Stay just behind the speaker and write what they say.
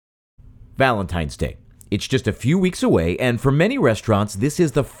Valentine's Day. It's just a few weeks away, and for many restaurants, this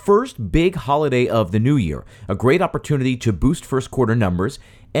is the first big holiday of the new year, a great opportunity to boost first quarter numbers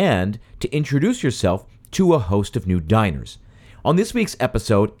and to introduce yourself to a host of new diners. On this week's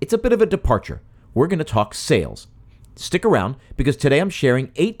episode, it's a bit of a departure. We're going to talk sales. Stick around, because today I'm sharing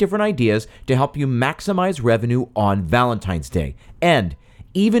 8 different ideas to help you maximize revenue on Valentine's Day. And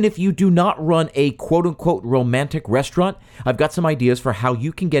even if you do not run a quote-unquote romantic restaurant, I've got some ideas for how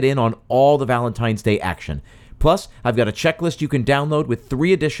you can get in on all the Valentine's Day action. Plus, I've got a checklist you can download with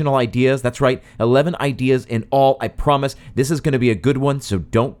 3 additional ideas. That's right, 11 ideas in all. I promise this is going to be a good one, so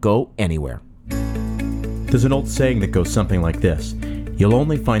don't go anywhere. There's an old saying that goes something like this: you'll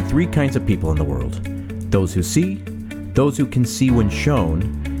only find 3 kinds of people in the world: those who see, those who can see when shown,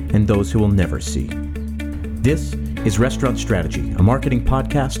 and those who will never see. This is Restaurant Strategy, a marketing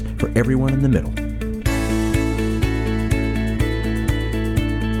podcast for everyone in the middle.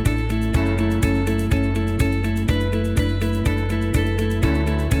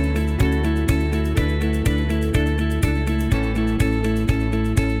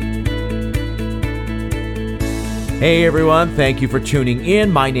 Hey everyone, thank you for tuning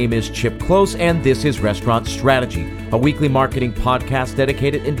in. My name is Chip Close, and this is Restaurant Strategy, a weekly marketing podcast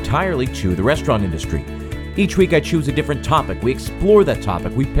dedicated entirely to the restaurant industry. Each week I choose a different topic. We explore that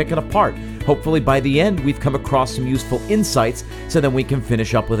topic. We pick it apart. Hopefully by the end we've come across some useful insights so then we can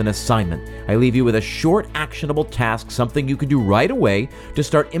finish up with an assignment. I leave you with a short, actionable task, something you can do right away to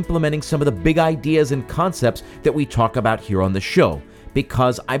start implementing some of the big ideas and concepts that we talk about here on the show,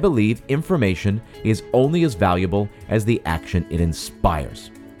 because I believe information is only as valuable as the action it inspires.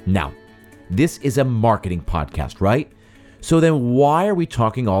 Now, this is a marketing podcast, right? So then why are we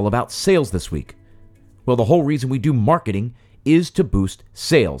talking all about sales this week? Well, the whole reason we do marketing is to boost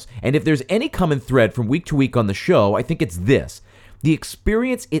sales. And if there's any common thread from week to week on the show, I think it's this: the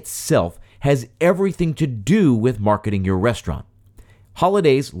experience itself has everything to do with marketing your restaurant.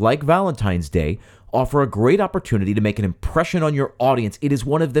 Holidays like Valentine's Day offer a great opportunity to make an impression on your audience. It is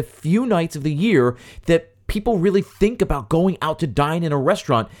one of the few nights of the year that people really think about going out to dine in a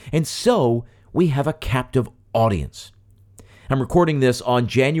restaurant, and so we have a captive audience. I'm recording this on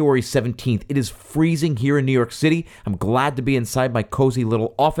January 17th. It is freezing here in New York City. I'm glad to be inside my cozy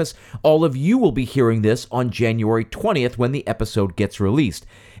little office. All of you will be hearing this on January 20th when the episode gets released.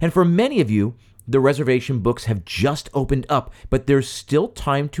 And for many of you, the reservation books have just opened up, but there's still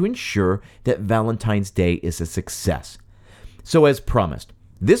time to ensure that Valentine's Day is a success. So as promised,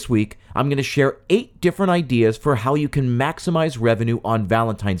 this week, I'm going to share 8 different ideas for how you can maximize revenue on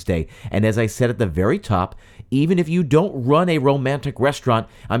Valentine's Day. And as I said at the very top, even if you don't run a romantic restaurant,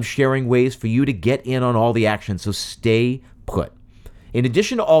 I'm sharing ways for you to get in on all the action, so stay put. In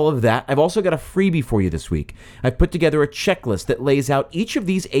addition to all of that, I've also got a freebie for you this week. I've put together a checklist that lays out each of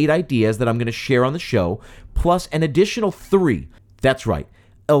these 8 ideas that I'm going to share on the show, plus an additional 3. That's right,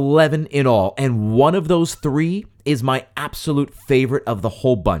 11 in all, and one of those 3 is my absolute favorite of the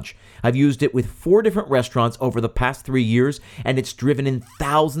whole bunch. I've used it with 4 different restaurants over the past 3 years, and it's driven in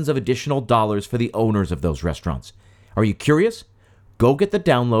thousands of additional dollars for the owners of those restaurants. Are you curious? Go get the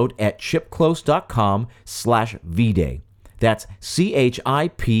download at chipclose.com/vday. That's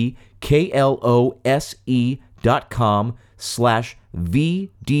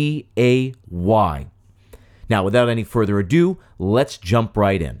chipklose.com/VDAY. Now, without any further ado, let's jump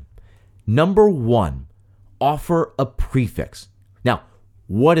right in. Number 1, offer a prefix. Now,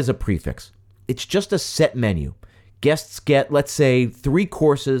 what is a prefix? It's just a set menu. Guests get, let's say, 3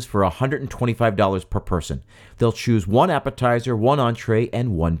 courses for $125 per person. They'll choose 1 appetizer, 1 entree,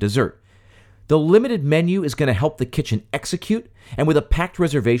 and 1 dessert. The limited menu is going to help the kitchen execute, and with a packed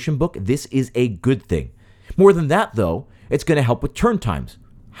reservation book, this is a good thing. More than that, though, it's going to help with turn times.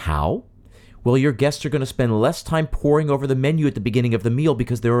 How? Well, your guests are going to spend less time poring over the menu at the beginning of the meal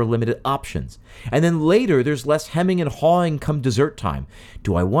because there are limited options. And then later, there's less hemming and hawing come dessert time.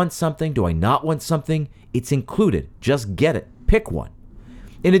 Do I want something? Do I not want something? It's included. Just get it. Pick one.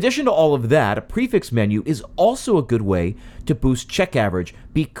 In addition to all of that, a prefix menu is also a good way to boost check average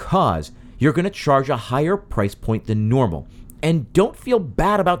because you're going to charge a higher price point than normal. And don't feel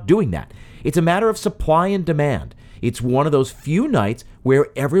bad about doing that. It's a matter of supply and demand. It's one of those few nights where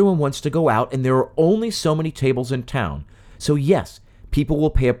everyone wants to go out and there are only so many tables in town. So yes, people will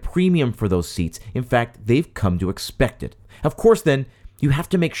pay a premium for those seats. In fact, they've come to expect it. Of course, then, you have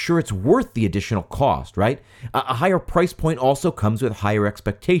to make sure it's worth the additional cost, right? A higher price point also comes with higher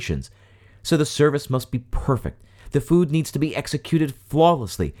expectations. So the service must be perfect. The food needs to be executed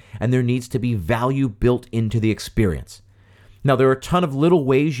flawlessly, and there needs to be value built into the experience. Now, there are a ton of little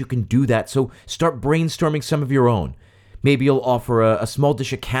ways you can do that, so start brainstorming some of your own. Maybe you'll offer a small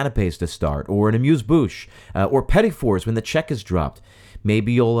dish of canapes to start, or an amuse-bouche, or petit fours when the check is dropped.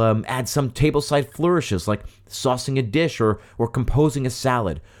 Maybe you'll add some tableside flourishes like saucing a dish or composing a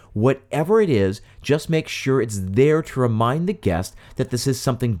salad. Whatever it is, just make sure it's there to remind the guest that this is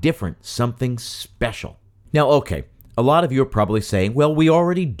something different, something special. Now, okay, a lot of you are probably saying, well, we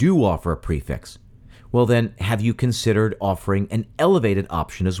already do offer a prefix. Well, then, have you considered offering an elevated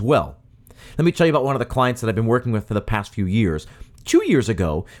option as well? Let me tell you about one of the clients that I've been working with for the past few years. 2 years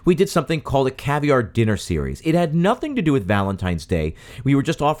ago, we did something called a caviar dinner series. It had nothing to do with Valentine's Day. We were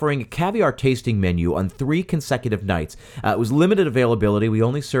just offering a caviar tasting menu on 3 consecutive nights. It was limited availability. We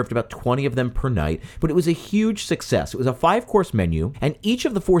only served about 20 of them per night, but it was a huge success. It was a 5-course menu, and each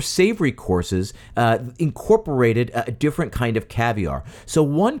of the 4 savory courses incorporated a different kind of caviar. So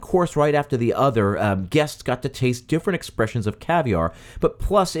one course right after the other, guests got to taste different expressions of caviar, but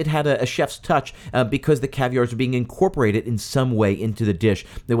plus it had a chef's touch because the caviars were being incorporated in some way into the dish.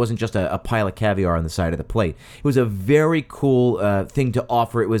 There wasn't just a pile of caviar on the side of the plate. It was a very cool thing to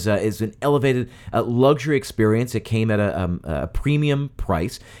offer. It was an elevated luxury experience. It came at a premium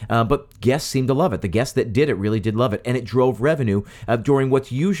price, but guests seemed to love it. The guests that did it really did love it, and it drove revenue during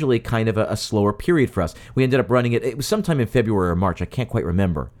what's usually kind of a slower period for us. We ended up running it was sometime in February or March. I can't quite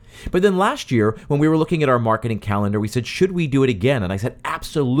remember. But then last year, when we were looking at our marketing calendar, we said, should we do it again? And I said,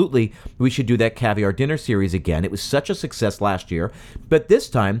 absolutely, we should do that caviar dinner series again. It was such a success last year. But this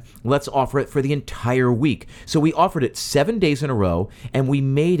time, let's offer it for the entire week. So we offered it 7 days in a row, and we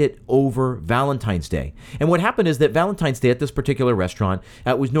made it over Valentine's Day. And what happened is that Valentine's Day at this particular restaurant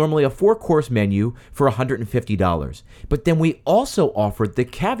was normally a 4-course menu for $150. But then we also offered the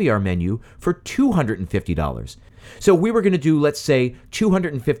caviar menu for $250. So we were going to do, let's say,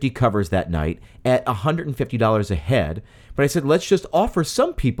 250 covers that night at $150 a head. But I said, let's just offer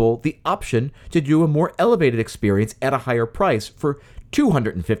some people the option to do a more elevated experience at a higher price for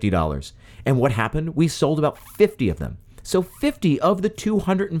 $250. And what happened? We sold about 50 of them. So 50 of the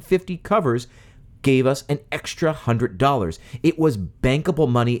 250 covers gave us an extra $100. It was bankable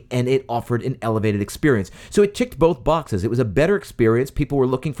money, and it offered an elevated experience. So it ticked both boxes. It was a better experience. People were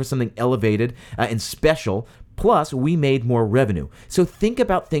looking for something elevated and special. Plus, we made more revenue. So think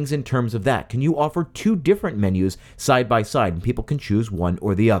about things in terms of that. Can you offer 2 different menus side by side, and people can choose one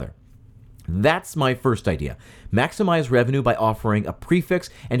or the other? That's my first idea. Maximize revenue by offering a prefix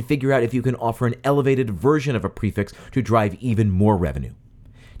and figure out if you can offer an elevated version of a prefix to drive even more revenue.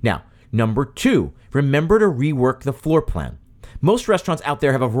 Now, number 2, remember to rework the floor plan. Most restaurants out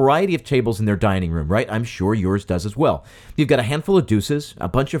there have a variety of tables in their dining room, right? I'm sure yours does as well. You've got a handful of deuces, a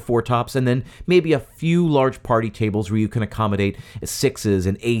bunch of 4-tops, and then maybe a few large party tables where you can accommodate 6s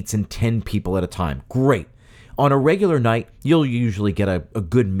and 8s and 10 people at a time. Great. On a regular night, you'll usually get a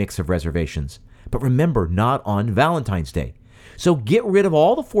good mix of reservations. But remember, not on Valentine's Day. So get rid of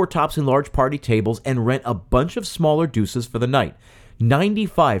all the 4-tops and large party tables and rent a bunch of smaller deuces for the night.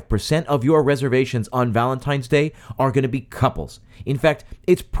 95% of your reservations on Valentine's Day are going to be couples. In fact,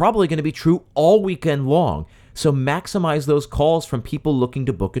 it's probably going to be true all weekend long. So maximize those calls from people looking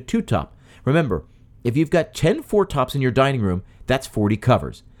to book a 2-top. Remember, if you've got 10 4-tops in your dining room, that's 40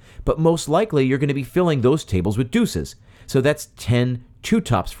 covers. But most likely, you're going to be filling those tables with deuces. So that's 10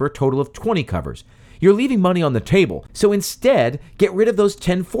 2-tops for a total of 20 covers. You're leaving money on the table. So instead, get rid of those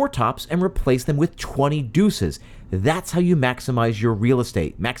 10 4-tops and replace them with 20 deuces. That's how you maximize your real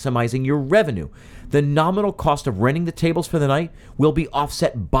estate, maximizing your revenue. The nominal cost of renting the tables for the night will be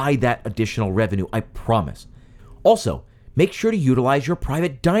offset by that additional revenue, I promise. Also, make sure to utilize your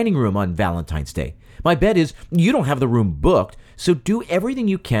private dining room on Valentine's Day. My bet is you don't have the room booked, so do everything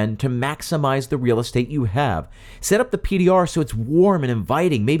you can to maximize the real estate you have. Set up the PDR so it's warm and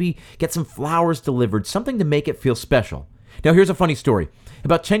inviting. Maybe get some flowers delivered, something to make it feel special. Now, here's a funny story.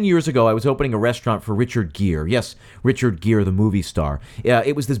 About 10 years ago, I was opening a restaurant for Richard Gere. Yes, Richard Gere, the movie star.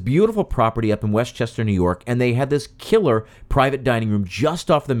 It was this beautiful property up in Westchester, New York, and they had this killer private dining room just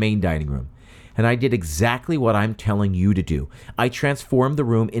off the main dining room. And I did exactly what I'm telling you to do. I transformed the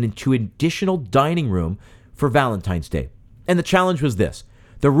room into an additional dining room for Valentine's Day. And the challenge was this.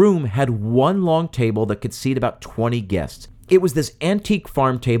 The room had one long table that could seat about 20 guests. It was this antique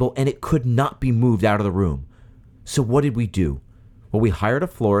farm table, and it could not be moved out of the room. So what did we do? Well, we hired a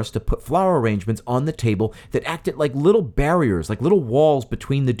florist to put flower arrangements on the table that acted like little barriers, like little walls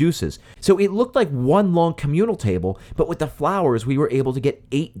between the deuces. So it looked like one long communal table, but with the flowers, we were able to get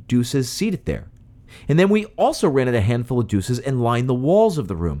 8 deuces seated there. And then we also rented a handful of deuces and lined the walls of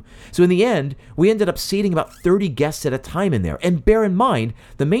the room. So in the end, we ended up seating about 30 guests at a time in there. And bear in mind,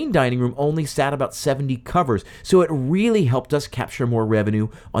 the main dining room only sat about 70 covers, so it really helped us capture more revenue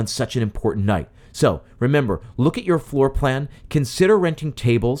on such an important night. So remember, look at your floor plan, consider renting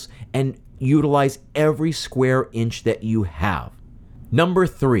tables, and utilize every square inch that you have. Number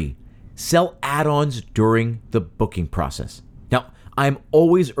 3, sell add-ons during the booking process. Now, I'm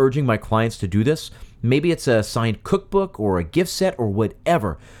always urging my clients to do this. Maybe it's a signed cookbook or a gift set or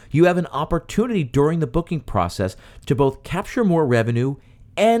whatever. You have an opportunity during the booking process to both capture more revenue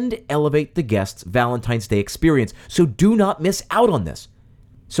and elevate the guest's Valentine's Day experience. So do not miss out on this.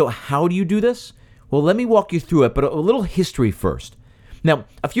 So how do you do this? Well, let me walk you through it, but a little history first. Now,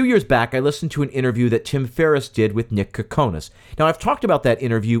 a few years back, I listened to an interview that Tim Ferriss did with Nick Kokonas. Now, I've talked about that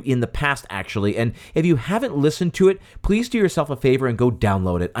interview in the past, actually, and if you haven't listened to it, please do yourself a favor and go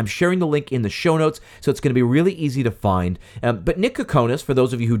download it. I'm sharing the link in the show notes, so it's going to be really easy to find. But Nick Kokonas, for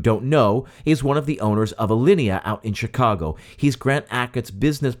those of you who don't know, is one of the owners of Alinea out in Chicago. He's Grant Achat's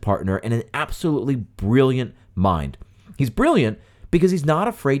business partner and an absolutely brilliant mind. He's brilliant because he's not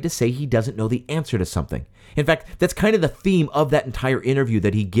afraid to say he doesn't know the answer to something. In fact, that's kind of the theme of that entire interview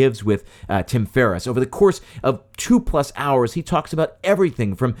that he gives with Tim Ferriss. Over the course of 2+ hours, he talks about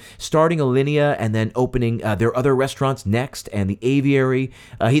everything from starting Alinea and then opening their other restaurants next and the Aviary.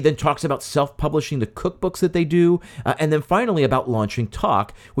 He then talks about self-publishing the cookbooks that they do, and then finally about launching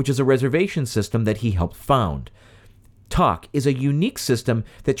Tock, which is a reservation system that he helped found. Tock is a unique system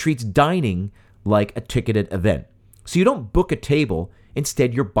that treats dining like a ticketed event. So you don't book a table,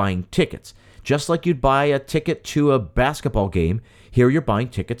 instead you're buying tickets. Just like you'd buy a ticket to a basketball game, here you're buying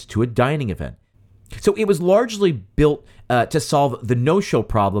tickets to a dining event. So it was largely built to solve the no-show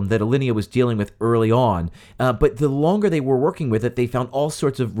problem that Alinea was dealing with early on, but the longer they were working with it, they found all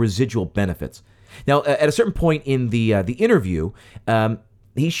sorts of residual benefits. Now, at a certain point in the interview,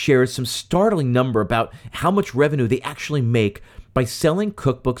 he shares some startling number about how much revenue they actually make by selling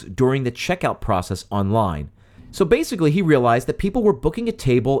cookbooks during the checkout process online. So basically, he realized that people were booking a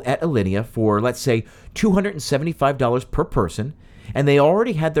table at Alinea for, let's say, $275 per person, and they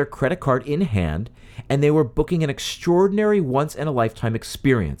already had their credit card in hand, and they were booking an extraordinary once-in-a-lifetime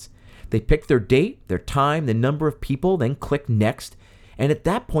experience. They picked their date, their time, the number of people, then clicked Next, and at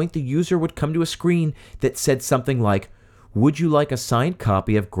that point, the user would come to a screen that said something like, "Would you like a signed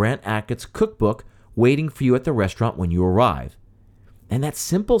copy of Grant Achat's cookbook waiting for you at the restaurant when you arrive?" And that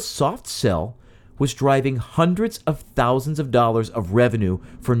simple soft sell was driving hundreds of thousands of dollars of revenue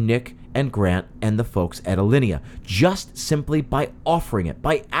for Nick and Grant and the folks at Alinea, just simply by offering it,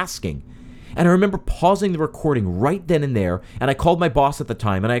 by asking. And I remember pausing the recording right then and there, and I called my boss at the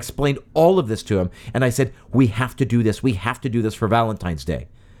time, and I explained all of this to him, and I said, we have to do this for Valentine's Day.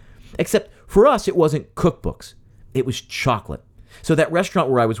 Except for us, it wasn't cookbooks, it was chocolate. So that restaurant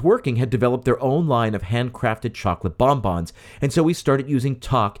where I was working had developed their own line of handcrafted chocolate bonbons, and so we started using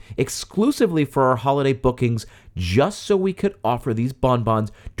Tock exclusively for our holiday bookings just so we could offer these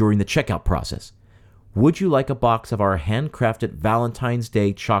bonbons during the checkout process. Would you like a box of our handcrafted Valentine's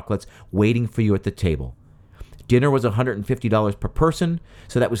Day chocolates waiting for you at the table? Dinner was $150 per person,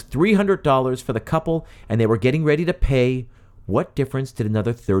 so that was $300 for the couple, and they were getting ready to pay. What difference did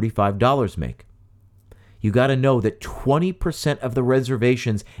another $35 make? You got to know that 20% of the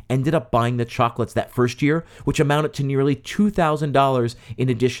reservations ended up buying the chocolates that first year, which amounted to nearly $2,000 in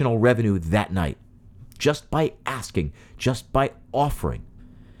additional revenue that night. Just by asking, just by offering.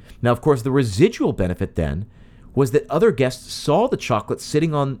 Now, of course, the residual benefit then was that other guests saw the chocolates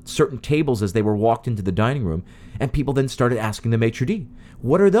sitting on certain tables as they were walked into the dining room, and people then started asking the maitre d',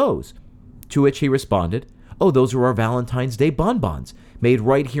 "What are those?" To which he responded, "Oh, those are our Valentine's Day bonbons, made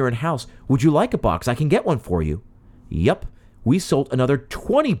right here in-house. Would you like a box? I can get one for you." Yep, we sold another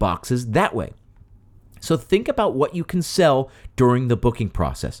 20 boxes that way. So think about what you can sell during the booking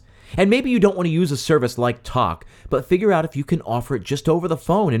process. And maybe you don't want to use a service like Tock, but figure out if you can offer it just over the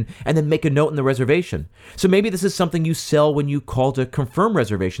phone and then make a note in the reservation. So maybe this is something you sell when you call to confirm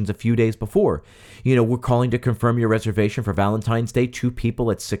reservations a few days before. We're calling to confirm your reservation for Valentine's Day, 2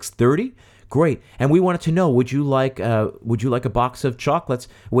 people at 6:30. Great. And we wanted to know, would you like a box of chocolates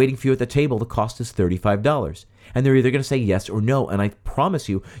waiting for you at the table? The cost is $35. And they're either going to say yes or no. And I promise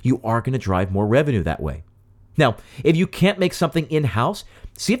you, you are going to drive more revenue that way. Now, if you can't make something in-house,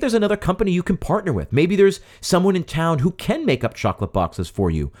 see if there's another company you can partner with. Maybe there's someone in town who can make up chocolate boxes for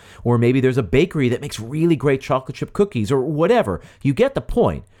you. Or maybe there's a bakery that makes really great chocolate chip cookies or whatever. You get the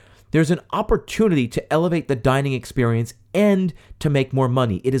point. There's an opportunity to elevate the dining experience and to make more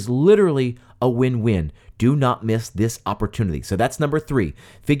money. It is literally a win-win. Do not miss this opportunity. So that's number 3.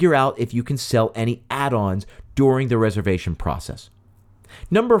 Figure out if you can sell any add-ons during the reservation process.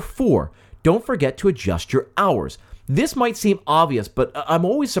 Number 4, don't forget to adjust your hours. This might seem obvious, but I'm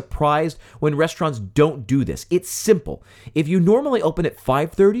always surprised when restaurants don't do this. It's simple. If you normally open at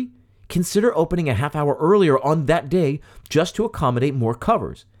 5:30, consider opening a half hour earlier on that day just to accommodate more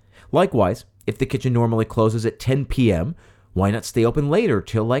covers. Likewise, if the kitchen normally closes at 10 p.m., why not stay open later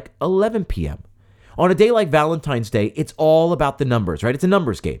till like 11 p.m.? On a day like Valentine's Day, it's all about the numbers, right? It's a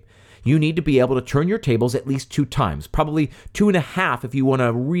numbers game. You need to be able to turn your tables at least 2 times, probably 2.5 if you want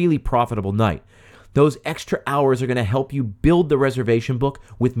a really profitable night. Those extra hours are going to help you build the reservation book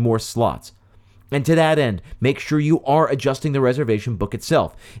with more slots. And to that end, make sure you are adjusting the reservation book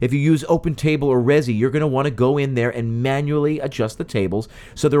itself. If you use OpenTable or Resy, you're going to want to go in there and manually adjust the tables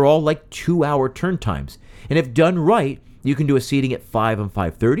so they're all like 2-hour turn times. And if done right, you can do a seating at 5 and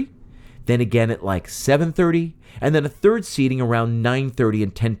 5:30, then again at like 7:30, and then a third seating around 9:30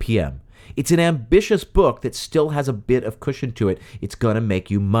 and 10 p.m. It's an ambitious book that still has a bit of cushion to it. It's going to make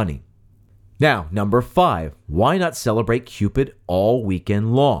you money. Now, number 5, why not celebrate Cupid all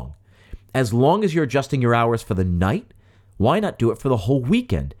weekend long? As long as you're adjusting your hours for the night, why not do it for the whole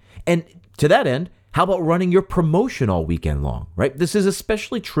weekend? And to that end, how about running your promotion all weekend long, right? This is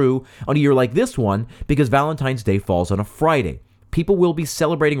especially true on a year like this one because Valentine's Day falls on a Friday. People will be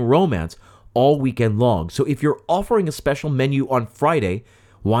celebrating romance all weekend long. So if you're offering a special menu on Friday,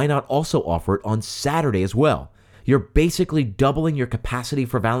 why not also offer it on Saturday as well? You're basically doubling your capacity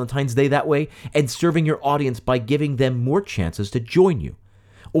for Valentine's Day that way and serving your audience by giving them more chances to join you.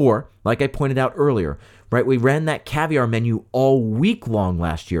 Or, like I pointed out earlier, right, we ran that caviar menu all week long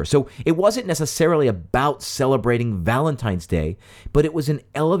last year. So it wasn't necessarily about celebrating Valentine's Day, but it was an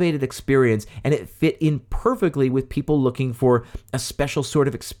elevated experience and it fit in perfectly with people looking for a special sort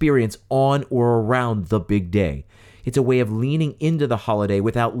of experience on or around the big day. It's a way of leaning into the holiday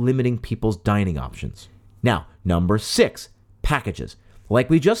without limiting people's dining options. Now, number 6, packages. Like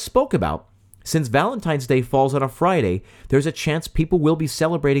we just spoke about, since Valentine's Day falls on a Friday, there's a chance people will be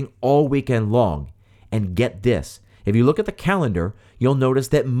celebrating all weekend long. And get this, if you look at the calendar, you'll notice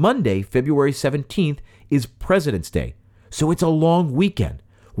that Monday, February 17th, is President's Day. So it's a long weekend.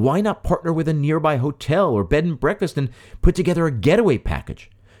 Why not partner with a nearby hotel or bed and breakfast and put together a getaway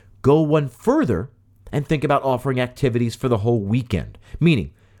package? Go one further and think about offering activities for the whole weekend.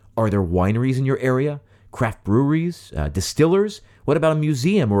 Meaning, are there wineries in your area? Craft breweries? Distillers? What about a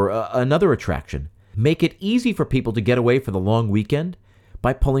museum or another attraction? Make it easy for people to get away for the long weekend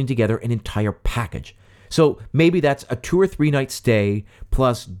by pulling together an entire package. So maybe that's a 2 or 3 night stay,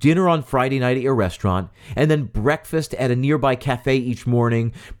 plus dinner on Friday night at your restaurant, and then breakfast at a nearby cafe each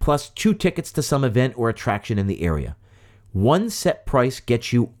morning, plus 2 tickets to some event or attraction in the area. One set price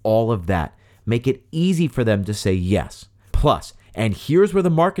gets you all of that. Make it easy for them to say yes. Plus, and here's where the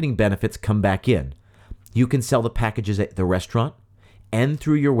marketing benefits come back in. You can sell the packages at the restaurant and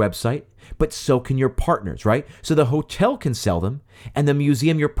through your website, but so can your partners, right? So the hotel can sell them, and the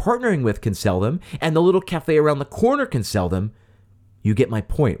museum you're partnering with can sell them, and the little cafe around the corner can sell them. You get my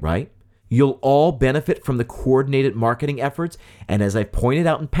point, right? You'll all benefit from the coordinated marketing efforts, and as I've pointed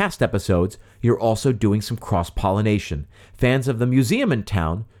out in past episodes, you're also doing some cross-pollination. Fans of the museum in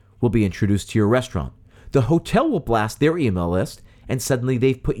town will be introduced to your restaurant. The hotel will blast their email list, and suddenly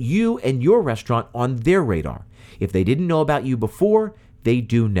they've put you and your restaurant on their radar. If they didn't know about you before, they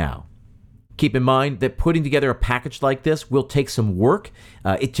do now. Keep in mind that putting together a package like this will take some work.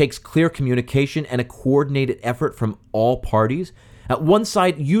 It takes clear communication and a coordinated effort from all parties. One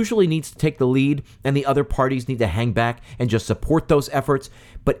side usually needs to take the lead, and the other parties need to hang back and just support those efforts.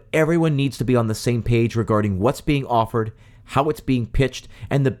 But everyone needs to be on the same page regarding what's being offered, how it's being pitched,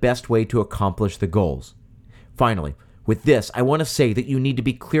 and the best way to accomplish the goals. Finally, with this, I want to say that you need to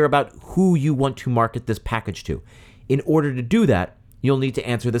be clear about who you want to market this package to. In order to do that, you'll need to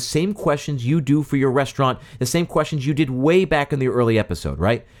answer the same questions you do for your restaurant, the same questions you did way back in the early episode,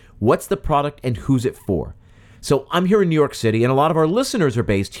 right? What's the product and who's it for? So I'm here in New York City, and a lot of our listeners are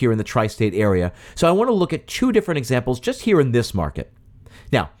based here in the tri-state area, so I want to look at 2 different examples just here in this market.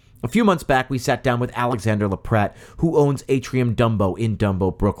 Now, a few months back, we sat down with Alexander LaPratte, who owns Atrium Dumbo in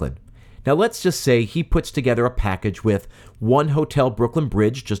Dumbo, Brooklyn. Now, let's just say he puts together a package with one hotel Brooklyn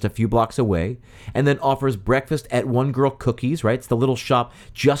Bridge, just a few blocks away, and then offers breakfast at One Girl Cookies, right? It's the little shop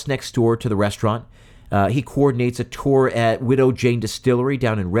just next door to the restaurant. He coordinates a tour at Widow Jane Distillery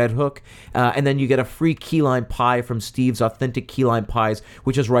down in Red Hook, and then you get a free key lime pie from Steve's Authentic Key Lime Pies,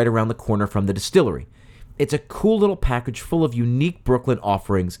 which is right around the corner from the distillery. It's a cool little package full of unique Brooklyn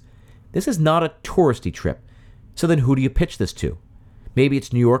offerings. This is not a touristy trip. So then who do you pitch this to? Maybe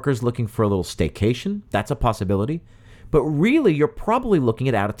it's New Yorkers looking for a little staycation. That's a possibility. But really, you're probably looking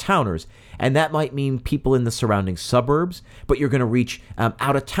at out-of-towners, and that might mean people in the surrounding suburbs, but you're going to reach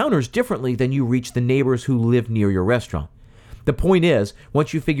out-of-towners differently than you reach the neighbors who live near your restaurant. The point is,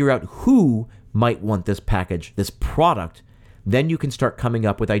 once you figure out who might want this package, this product, Then you can start coming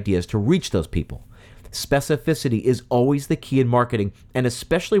up with ideas to reach those people. Specificity is always the key in marketing, and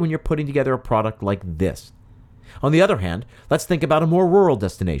especially when you're putting together a product like this. On the other hand, let's think about a more rural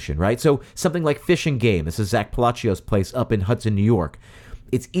destination, right? So something like Fish and Game. This is Zach Palaccio's place up in Hudson, New York.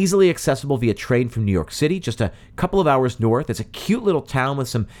 It's easily accessible via train from New York City, just a couple of hours north. It's a cute little town with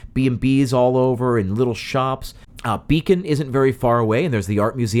some B&Bs all over and little shops. Beacon isn't very far away, and there's the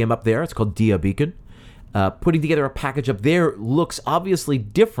art museum up there. It's called Dia Beacon. Putting together a package up there looks obviously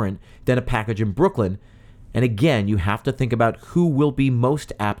different than a package in Brooklyn. And again, you have to think about who will be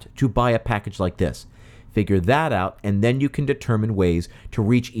most apt to buy a package like this. Figure that out, and then you can determine ways to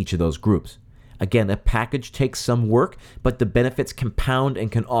reach each of those groups. Again, a package takes some work, but the benefits compound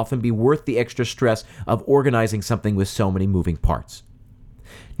and can often be worth the extra stress of organizing something with so many moving parts.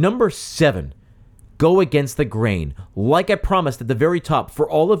 Number 7, go against the grain. Like I promised at the very top, for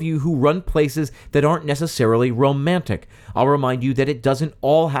all of you who run places that aren't necessarily romantic, I'll remind you that it doesn't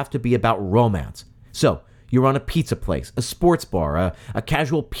all have to be about romance. So, you're on a pizza place, a sports bar, a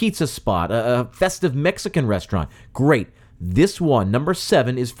casual pizza spot, a festive Mexican restaurant. Great. This one, number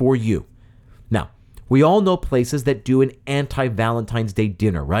 7, is for you. Now, we all know places that do an anti-Valentine's Day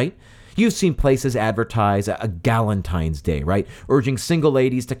dinner, right? You've seen places advertise a Galentine's Day, right? Urging single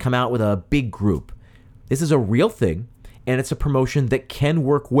ladies to come out with a big group. This is a real thing, and it's a promotion that can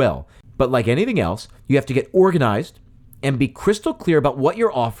work well. But like anything else, you have to get organized and be crystal clear about what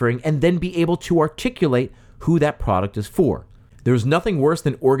you're offering, and then be able to articulate who that product is for. There's nothing worse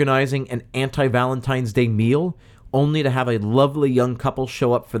than organizing an anti-Valentine's Day meal only to have a lovely young couple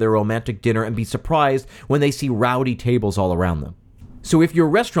show up for their romantic dinner and be surprised when they see rowdy tables all around them. So if your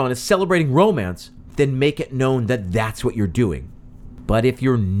restaurant is celebrating romance, then make it known that that's what you're doing. But if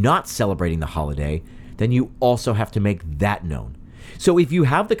you're not celebrating the holiday, then you also have to make that known. So if you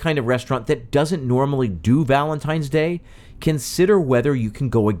have the kind of restaurant that doesn't normally do Valentine's Day, consider whether you can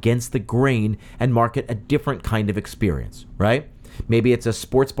go against the grain and market a different kind of experience, right? Maybe it's a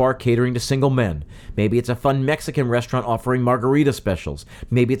sports bar catering to single men. Maybe it's a fun Mexican restaurant offering margarita specials.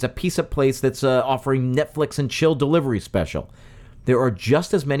 Maybe it's a pizza place that's offering Netflix and chill delivery special. There are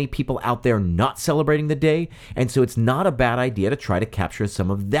just as many people out there not celebrating the day, and so it's not a bad idea to try to capture some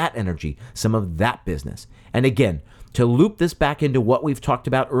of that energy, some of that business. And again, to loop this back into what we've talked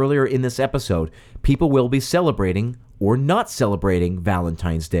about earlier in this episode, people will be celebrating or not celebrating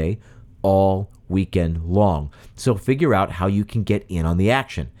Valentine's Day all weekend long. So figure out how you can get in on the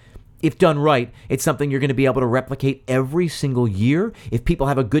action. If done right, it's something you're going to be able to replicate every single year. If people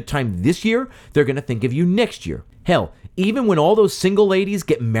have a good time this year, they're going to think of you next year. Hell, even when all those single ladies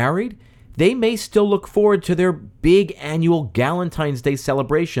get married, they may still look forward to their big annual Galentine's Day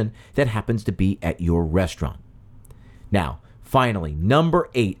celebration that happens to be at your restaurant. Now, finally, number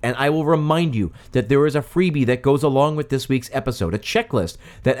 8, and I will remind you that there is a freebie that goes along with this week's episode, a checklist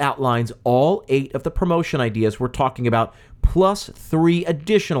that outlines all 8 of the promotion ideas we're talking about, plus 3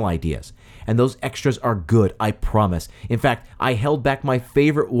 additional ideas. And those extras are good, I promise. In fact, I held back my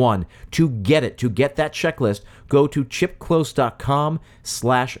favorite one. To get that checklist, go to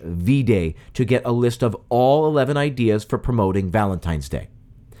chipclose.com/VDay to get a list of all 11 ideas for promoting Valentine's Day.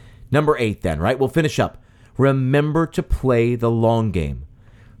 Number 8 then, right? We'll finish up. Remember to play the long game.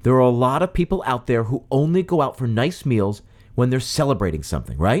 There are a lot of people out there who only go out for nice meals when they're celebrating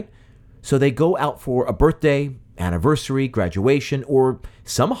something, right? So they go out for a birthday, anniversary, graduation, or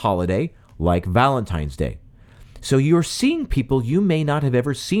some holiday like Valentine's Day. So you're seeing people you may not have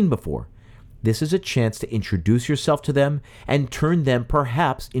ever seen before. This is a chance to introduce yourself to them and turn them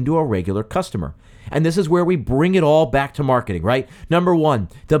perhaps into a regular customer. And this is where we bring it all back to marketing, right? Number 1,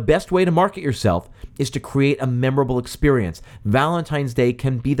 the best way to market yourself is to create a memorable experience. Valentine's Day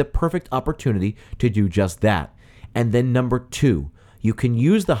can be the perfect opportunity to do just that. And then number 2, you can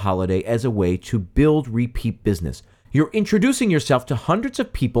use the holiday as a way to build repeat business. You're introducing yourself to hundreds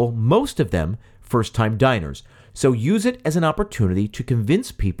of people, most of them first-time diners. So use it as an opportunity to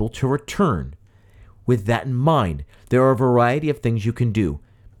convince people to return. With that in mind, there are a variety of things you can do.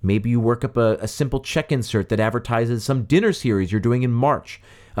 Maybe you work up a simple check insert that advertises some dinner series you're doing in March,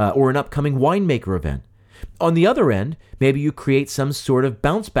 or an upcoming winemaker event. On the other end, maybe you create some sort of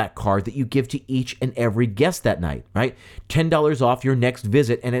bounce back card that you give to each and every guest that night, right? $10 off your next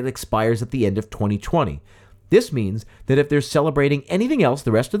visit, and it expires at the end of 2020. This means that if they're celebrating anything else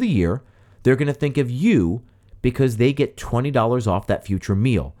the rest of the year, they're going to think of you because they get $20 off that future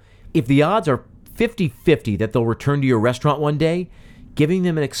meal. If the odds are 50-50 that they'll return to your restaurant one day, giving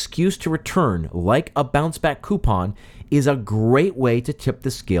them an excuse to return, like a bounce back coupon, is a great way to tip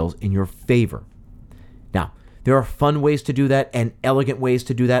the scales in your favor. Now, There are fun ways to do that and elegant ways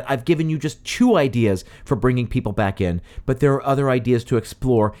to do that. I've given you just 2 ideas for bringing people back in, but there are other ideas to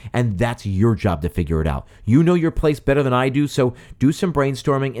explore, and that's your job to figure it out. You know your place better than I do, so do some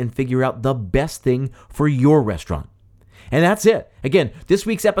brainstorming and figure out the best thing for your restaurant. And that's it. Again, this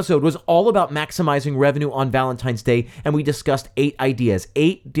week's episode was all about maximizing revenue on Valentine's Day, and we discussed 8 ideas,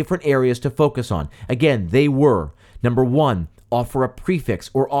 8 different areas to focus on. Again, they were: number 1, offer a prefix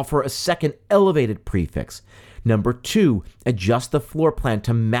or offer a second elevated prefix. Number 2, adjust the floor plan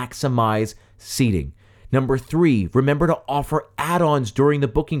to maximize seating. Number 3, remember to offer add-ons during the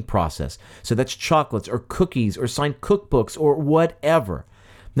booking process. So that's chocolates or cookies or signed cookbooks or whatever.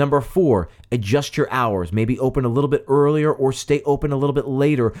 Number 4, adjust your hours. Maybe open a little bit earlier or stay open a little bit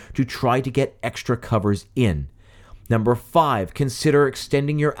later to try to get extra covers in. Number 5, consider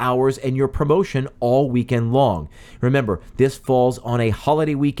extending your hours and your promotion all weekend long. Remember, this falls on a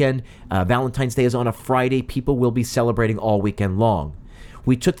holiday weekend. Valentine's Day is on a Friday. People will be celebrating all weekend long.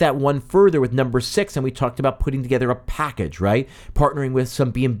 We took that one further with number 6, and we talked about putting together a package, right? Partnering with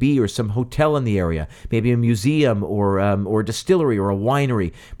some B&B or some hotel in the area, maybe a museum or a distillery or a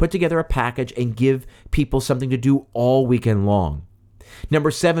winery. Put together a package and give people something to do all weekend long.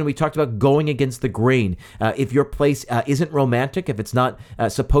 Number 7, we talked about going against the grain. If your place isn't romantic, if it's not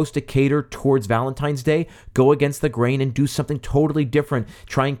supposed to cater towards Valentine's Day, go against the grain and do something totally different.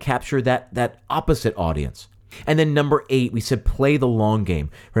 Try and capture that opposite audience. And then number 8, we said play the long game.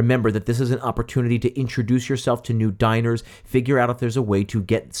 Remember that this is an opportunity to introduce yourself to new diners, figure out if there's a way to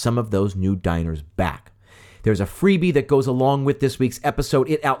get some of those new diners back. There's a freebie that goes along with this week's episode.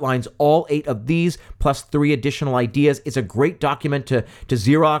 It outlines all 8 of these, plus 3 additional ideas. It's a great document to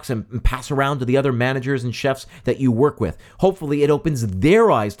Xerox and pass around to the other managers and chefs that you work with. Hopefully, it opens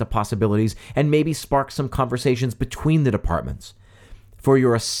their eyes to possibilities and maybe sparks some conversations between the departments. For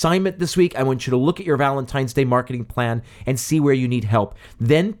your assignment this week, I want you to look at your Valentine's Day marketing plan and see where you need help.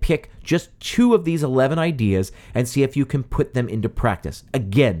 Then pick just 2 of these 11 ideas and see if you can put them into practice.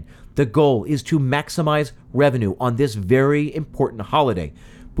 Again, the goal is to maximize revenue on this very important holiday.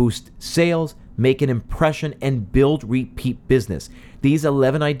 Boost sales, make an impression, and build repeat business. These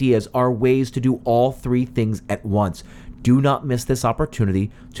 11 ideas are ways to do all 3 things at once. Do not miss this opportunity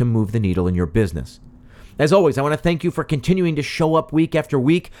to move the needle in your business. As always, I want to thank you for continuing to show up week after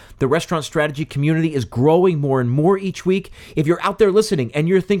week. The Restaurant Strategy community is growing more and more each week. If you're out there listening and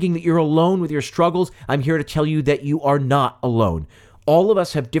you're thinking that you're alone with your struggles, I'm here to tell you that you are not alone. All of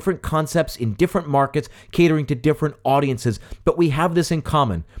us have different concepts in different markets, catering to different audiences, but we have this in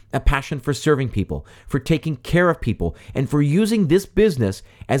common: a passion for serving people, for taking care of people, and for using this business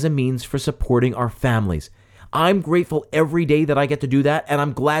as a means for supporting our families. I'm grateful every day that I get to do that, and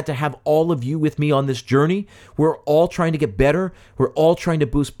I'm glad to have all of you with me on this journey. We're all trying to get better. We're all trying to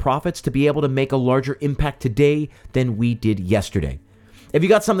boost profits to be able to make a larger impact today than we did yesterday. If you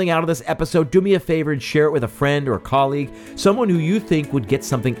got something out of this episode, do me a favor and share it with a friend or a colleague, someone who you think would get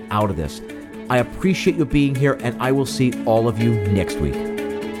something out of this. I appreciate you being here, and I will see all of you next week.